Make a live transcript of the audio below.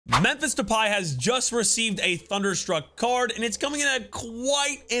Memphis Depay has just received a thunderstruck card, and it's coming in at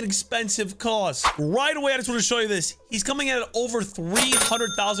quite an expensive cost. Right away, I just want to show you this. He's coming in at over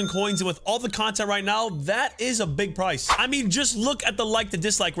 300,000 coins, and with all the content right now, that is a big price. I mean, just look at the like to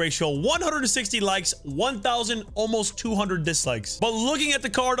dislike ratio. 160 likes, 1,000, almost 200 dislikes. But looking at the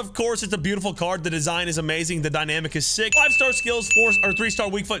card, of course, it's a beautiful card. The design is amazing. The dynamic is sick. 5-star skills, 3-star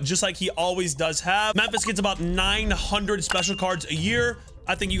weak foot, just like he always does have. Memphis gets about 900 special cards a year.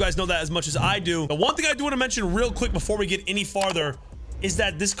 I think you guys know that as much as I do. The one thing I do want to mention real quick before we get any farther is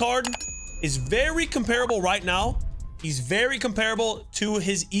that this card is very comparable right now. He's very comparable to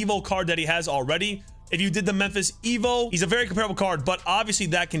his Evo card that he has already. If you did the Memphis Evo, he's a very comparable card, but obviously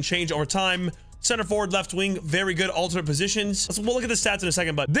that can change over time. Center forward, left wing, very good alternate positions. We'll look at the stats in a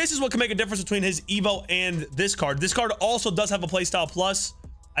second, but this is what can make a difference between his Evo and this card. This card also does have a playstyle plus.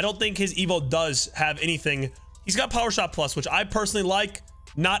 I don't think his Evo does have anything. He's got power shot plus, which I personally like.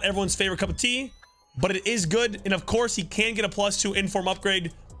 Not everyone's favorite cup of tea, but it is good. And of course, he can get a +2 inform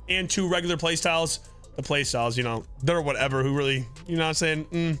upgrade and 2 regular playstyles. The playstyles, you know, they're whatever. Who really, you know what I'm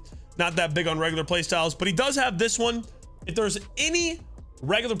saying? Not that big on regular playstyles, but he does have this one. If there's any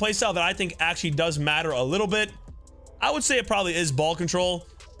regular playstyle that I think actually does matter a little bit, I would say it probably is ball control.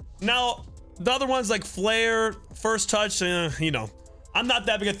 Now, the other ones like flare, first touch, you know, I'm not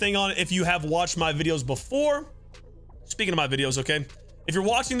that big a thing on it if you have watched my videos before. Speaking of my videos, okay? If you're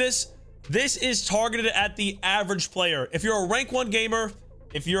watching this, this is targeted at the average player. If you're a rank 1 gamer,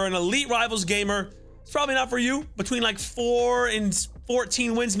 if you're an elite rivals gamer, it's probably not for you. Between like 4 and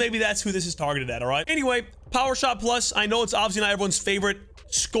 14 wins, maybe that's who this is targeted at, all right? Anyway, power shot plus, I know it's obviously not everyone's favorite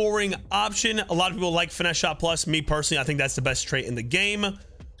scoring option. A lot of people like finesse shot plus. Me personally, I think that's the best trait in the game,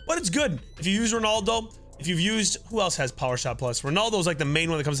 but it's good. If you use Ronaldo, if you've used, who else has power shot plus? Ronaldo's like the main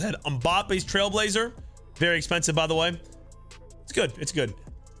one that comes ahead. Mbappe's Trailblazer, very expensive, by the way. It's good. It's good.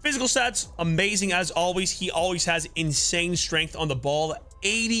 Physical stats, amazing as always. He always has insane strength on the ball.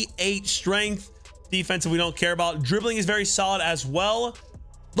 88 strength. Defensive, we don't care about. Dribbling is very solid as well.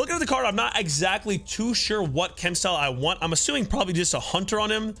 Looking at the card, I'm not exactly too sure what chem style I want. I'm assuming probably just a hunter on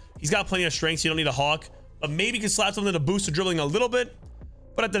him. He's got plenty of strength, so you don't need a hawk. But maybe you can slap something to boost the dribbling a little bit.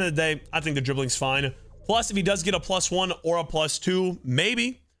 But at the end of the day, I think the dribbling's fine. Plus, if he does get a +1 or a +2,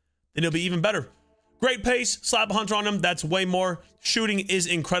 maybe, then it'll be even better. Great pace, slap a hunter on him. That's way more. Shooting is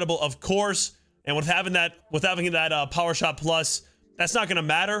incredible, of course. And with having that power shot plus, that's not going to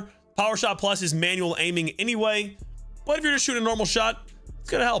matter. Power shot plus is manual aiming anyway. But if you're just shooting a normal shot,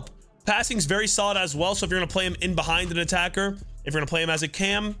 it's going to help. Passing's very solid as well. So if you're going to play him in behind an attacker, if you're going to play him as a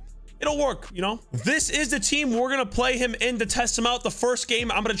cam, it'll work, you know? This is the team we're going to play him in to test him out. The first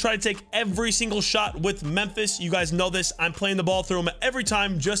game, I'm going to try to take every single shot with Memphis. You guys know this. I'm playing the ball through him every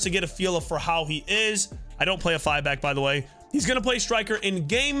time just to get a feel for how he is. I don't play a 5-back, by the way. He's going to play striker in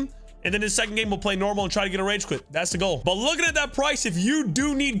game. And then his second game, we'll play normal and try to get a rage quit. That's the goal. But looking at that price, if you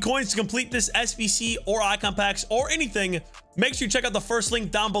do need coins to complete this SBC or icon packs or anything, make sure you check out the first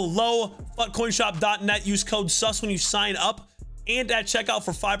link down below, futcoinshop.net. Use code SUS when you sign up. And at checkout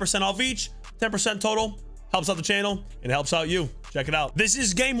for 5% off each, 10% total. Helps out the channel and helps out you. Check it out. This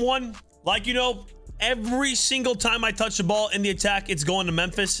is game 1. Like you know, every single time I touch the ball in the attack, it's going to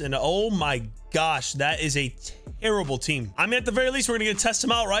Memphis. And oh my gosh, that is a terrible team. I mean, at the very least, we're going to get to test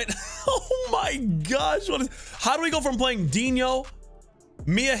him out, right? Oh my gosh. How do we go from playing Dino,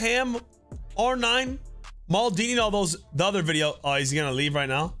 Mia Hamm, R9, Maldini, the other video? Oh, he's going to leave right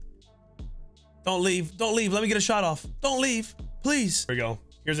now? Don't leave. Don't leave. Let me get a shot off. Don't leave. Please. Here we go.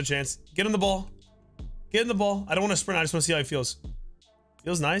 Here's a chance. Get in the ball. Get in the ball. I don't want to sprint. I just want to see how he feels.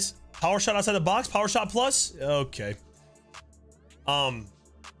 Feels nice. Power shot outside the box. Power shot plus. Okay.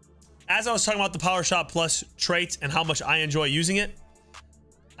 As I was talking about the power shot plus traits and how much I enjoy using it,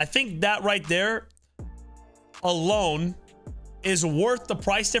 I think that right there alone is worth the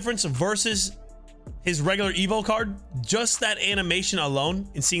price difference versus his regular Evo card. Just that animation alone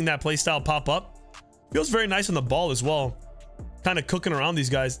and seeing that playstyle pop up feels very nice on the ball as well. Kind of cooking around these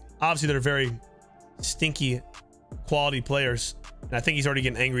guys. Obviously, they're very stinky quality players. And I think he's already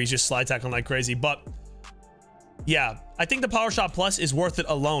getting angry. He's just slide tackling like crazy. But yeah, I think the power shot plus is worth it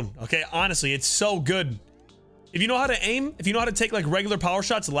alone. Okay, honestly, it's so good. If you know how to aim, if you know how to take like regular power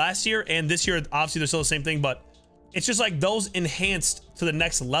shots last year and this year, obviously they're still the same thing, but it's just like those enhanced to the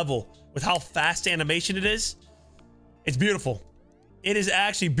next level with how fast animation it is. It's beautiful. It is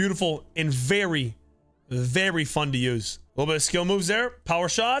actually beautiful and very, very fun to use. A little bit of skill moves there. Power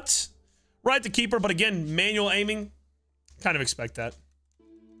shots. Right to keeper, but again, manual aiming. Kind of expect that.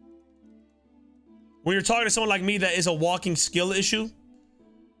 When you're talking to someone like me that is a walking skill issue,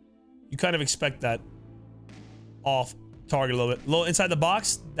 you kind of expect that off target a little bit. Low inside the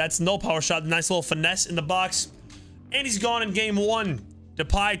box. That's no power shot. Nice little finesse in the box. And he's gone in game 1.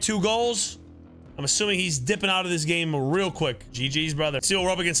 Depay 2 goals. I'm assuming he's dipping out of this game real quick. GG's, brother. See what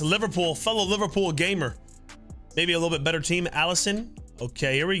we're up against. Liverpool. Fellow Liverpool gamer. Maybe a little bit better team. Allison.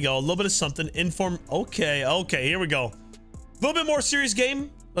 Okay, here we go. A little bit of something. Inform. Okay, here we go. A little bit more serious game.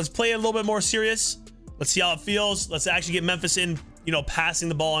 Let's play it a little bit more serious. Let's see how it feels. Let's actually get Memphis in, you know, passing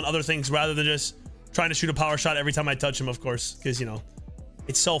the ball and other things rather than just trying to shoot a power shot every time I touch him, of course, because, you know,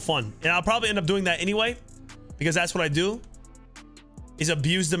 it's so fun. And I'll probably end up doing that anyway, because that's what I do, is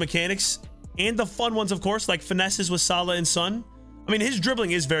abuse the mechanics and the fun ones, of course, like finesses with Salah and Son. I mean, his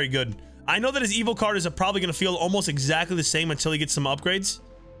dribbling is very good. I know that his Evo card is probably going to feel almost exactly the same until he gets some upgrades.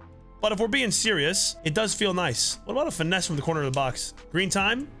 But if we're being serious, it does feel nice. What about a finesse from the corner of the box? Green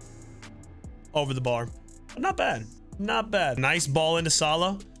time. Over the bar. But not bad. Not bad. Nice ball into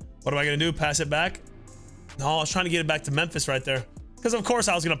Salah. What am I going to do? Pass it back? No, I was trying to get it back to Memphis right there. Because of course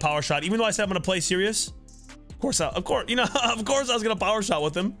I was going to power shot. Even though I said I'm going to play serious. Of course, you know, of course I was going to power shot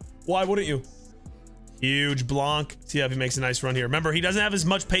with him. Why wouldn't you? Huge Blanc. See if he makes a nice run here. Remember, he doesn't have as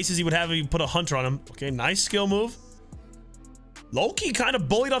much pace as he would have if you put a Hunter on him. Okay, nice skill move. Low-key kind of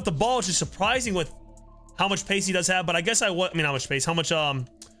bullied off the ball, which is surprising with how much pace he does have. But I guess I mean, how much pace, how much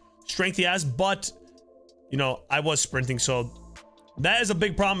strength he has. But, you know, I was sprinting, so that is a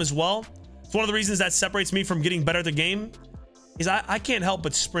big problem as well. It's one of the reasons that separates me from getting better at the game is I can't help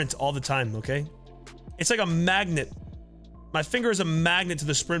but sprint all the time, okay? It's like a magnet. My finger is a magnet to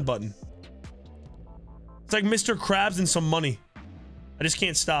the sprint button. It's like Mr. Krabs and some money. I just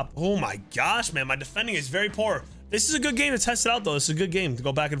can't stop. Oh my gosh, man. My defending is very poor. This is a good game to test it out, though. This is a good game to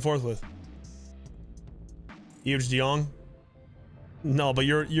go back and forth with. Huge De Jong. No, but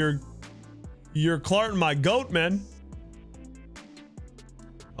you're Clark, my goat, man.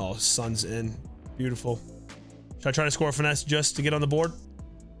 Oh, Son's in. Beautiful. Should I try to score a finesse just to get on the board?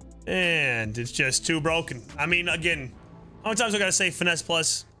 And it's just too broken. I mean, again, how many times I gotta say finesse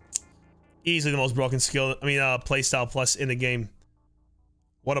plus? Easily the most broken skill. I mean, play style plus in the game.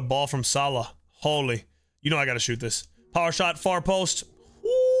 What a ball from Salah. Holy. You know I gotta shoot this. Power shot, far post.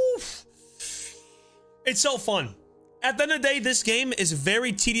 Oof. It's so fun. At the end of the day, this game is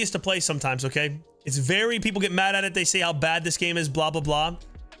very tedious to play sometimes, okay? It's very, people get mad at it. They say how bad this game is, blah, blah, blah.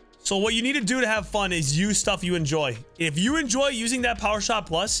 So what you need to do to have fun is use stuff you enjoy. If you enjoy using that power shot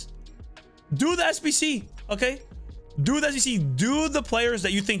plus, do the SBC, okay? Do the SBC. Do the players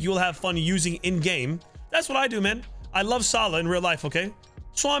that you think you'll have fun using in-game. That's what I do, man. I love Salah in real life, okay?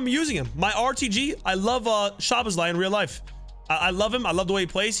 So I'm using him. My RTG, I love Shabazlai in real life. I love him. I love the way he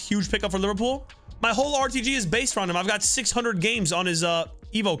plays. Huge pickup for Liverpool. My whole RTG is based around him. I've got 600 games on his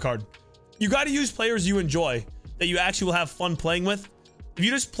Evo card. You got to use players you enjoy that you actually will have fun playing with. If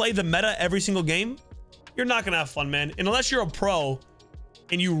you just play the meta every single game, you're not going to have fun, man. And unless you're a pro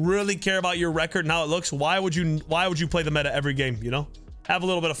and you really care about your record and how it looks, why would you play the meta every game, you know? Have a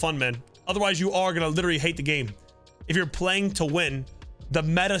little bit of fun, man. Otherwise, you are going to literally hate the game. If you're playing to win the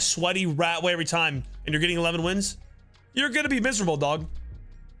meta sweaty rat way every time and you're getting 11 wins, you're going to be miserable, dog.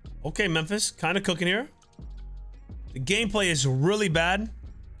 Okay, Memphis, kind of cooking here. The gameplay is really bad,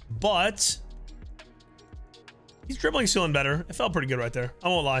 but he's dribbling's feeling better. It felt pretty good right there. I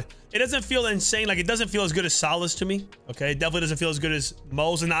won't lie. It doesn't feel insane. Like, it doesn't feel as good as Salah's to me. Okay, it definitely doesn't feel as good as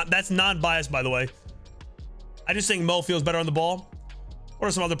Mo's. And that's non-biased, by the way. I just think Mo feels better on the ball. What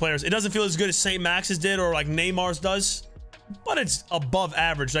are some other players? It doesn't feel as good as St. Max's did or like Neymar's does, but it's above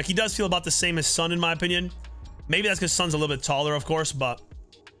average. Like, he does feel about the same as Son, in my opinion. Maybe that's because Son's a little bit taller, of course, but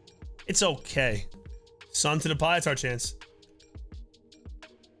it's okay. Son to Depay, it's our chance.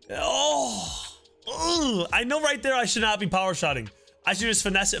 Oh, ugh. I know right there I should not be power shotting. I should just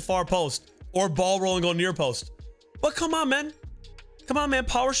finesse it far post or ball roll and go near post. But come on, man. Come on, man.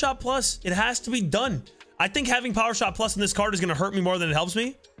 Power shot plus. It has to be done. I think having power shot plus in this card is going to hurt me more than it helps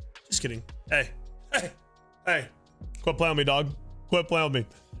me. Just kidding. Hey. Quit playing with me, dog. Quit playing with me.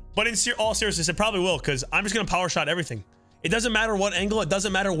 But in all seriousness, it probably will, because I'm just going to power shot everything. It doesn't matter what angle. It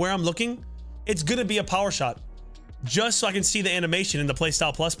doesn't matter where I'm looking. It's going to be a power shot. Just so I can see the animation in the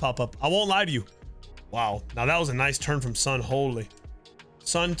Playstyle Plus pop up. I won't lie to you. Wow. Now that was a nice turn from Son. Holy.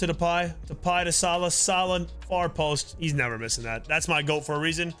 Son to Depay. Depay to Salah. Salah, far post. He's never missing that. That's my GOAT for a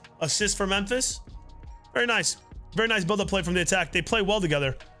reason. Assist for Memphis. Very nice. Very nice build-up play from the attack. They play well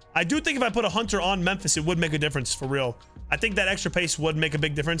together. I do think if I put a Hunter on Memphis, it would make a difference for real. I think that extra pace would make a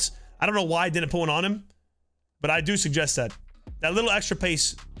big difference. I don't know why I didn't put one on him, but I do suggest that. That little extra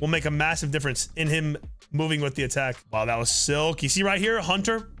pace will make a massive difference in him moving with the attack. Wow, that was silky. See right here,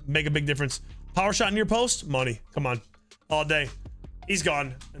 Hunter, make a big difference. Power shot near post, money. Come on, all day. He's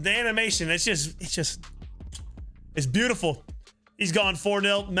gone. The animation, it's just It's beautiful. He's gone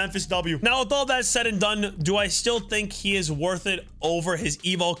 4-0. Memphis W. Now, with all that said and done, do I still think he is worth it over his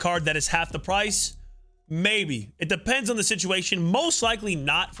Evo card that is half the price? Maybe. It depends on the situation. Most likely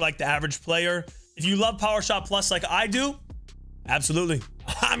not for like the average player. If you love Power Shot Plus like I do, absolutely.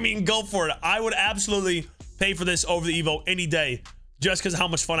 I mean, go for it. I would absolutely pay for this over the Evo any day just because of how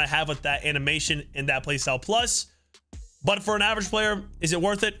much fun I have with that animation and that playstyle plus. But for an average player, is it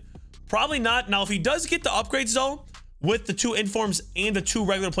worth it? Probably not. Now, if he does get the upgrades though, with the 2 informs and the 2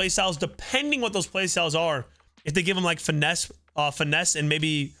 regular playstyles, depending what those playstyles are, if they give him like finesse and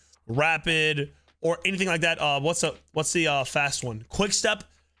maybe rapid or anything like that, what's the fast one? Quick step.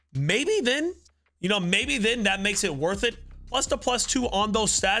 Maybe then, you know, maybe then that makes it worth it. Plus the +2 on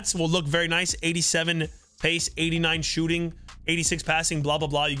those stats will look very nice. 87 pace, 89 shooting, 86 passing, blah, blah,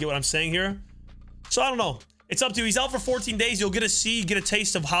 blah. You get what I'm saying here? So I don't know. It's up to you. He's out for 14 days. You'll get a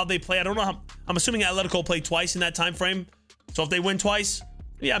taste of how they play. I don't know how. I'm assuming Atletico played twice in that time frame. So if they win twice,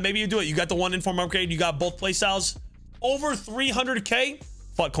 yeah, maybe you do it. You got the 1 inform upgrade. You got both play styles. Over 300K.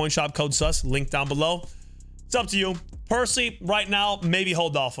 FUT coin shop code sus. Link down below. It's up to you. Personally, right now, maybe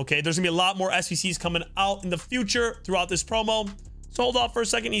hold off. Okay, there's gonna be a lot more SBCs coming out in the future throughout this promo. So hold off for a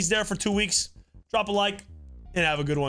second. He's there for 2 weeks. Drop a like and have a good one.